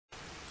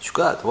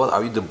Cukulat, what,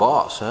 are you the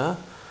boss, huh?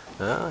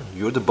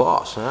 You're the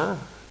boss, huh?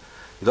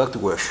 You like to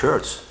wear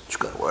shirts.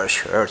 Cukulat wears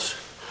shirts.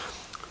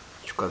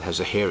 Cukulat has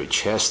a hairy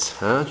chest,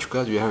 huh?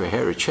 Cukulat, you have a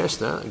hairy chest,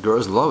 huh?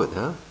 Girls love it,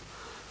 huh?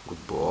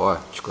 Good boy.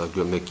 Cukulat,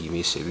 gomlek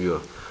giymeyi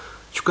seviyor.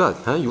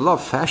 Cukulat, huh? You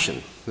love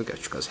fashion. Look at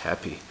Cukulat's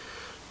happy.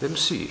 Let me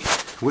see.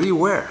 What do you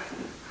wear?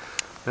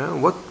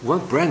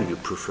 What brand do you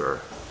prefer?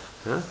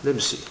 Let me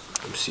see.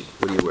 Let me see.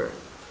 What do you wear?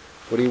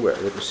 What do you wear?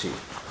 Let me see.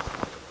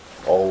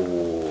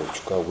 Oh,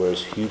 Cukulat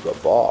wears Hugo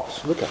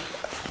Boss. Look at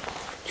that.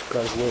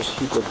 Cukulat wears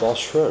Hugo Boss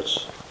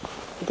shirts.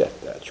 Look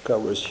at that.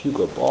 Cukulat wears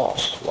Hugo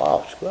Boss.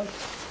 Wow, Cukulat.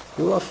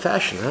 You love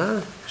fashion, huh?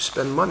 You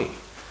spend money.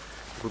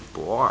 Good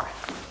boy.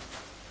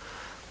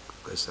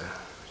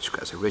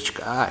 Cukulat's a rich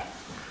guy.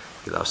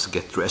 He loves to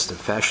get dressed in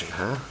fashion,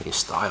 huh? In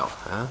style,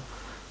 huh?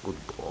 Good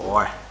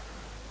boy.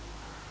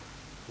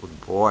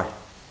 Good boy.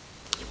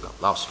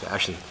 Cukulat loves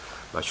fashion.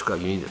 But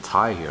Cukulat, you need a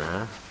tie here,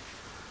 huh?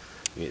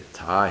 You need a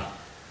tie.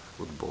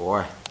 Good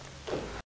boy.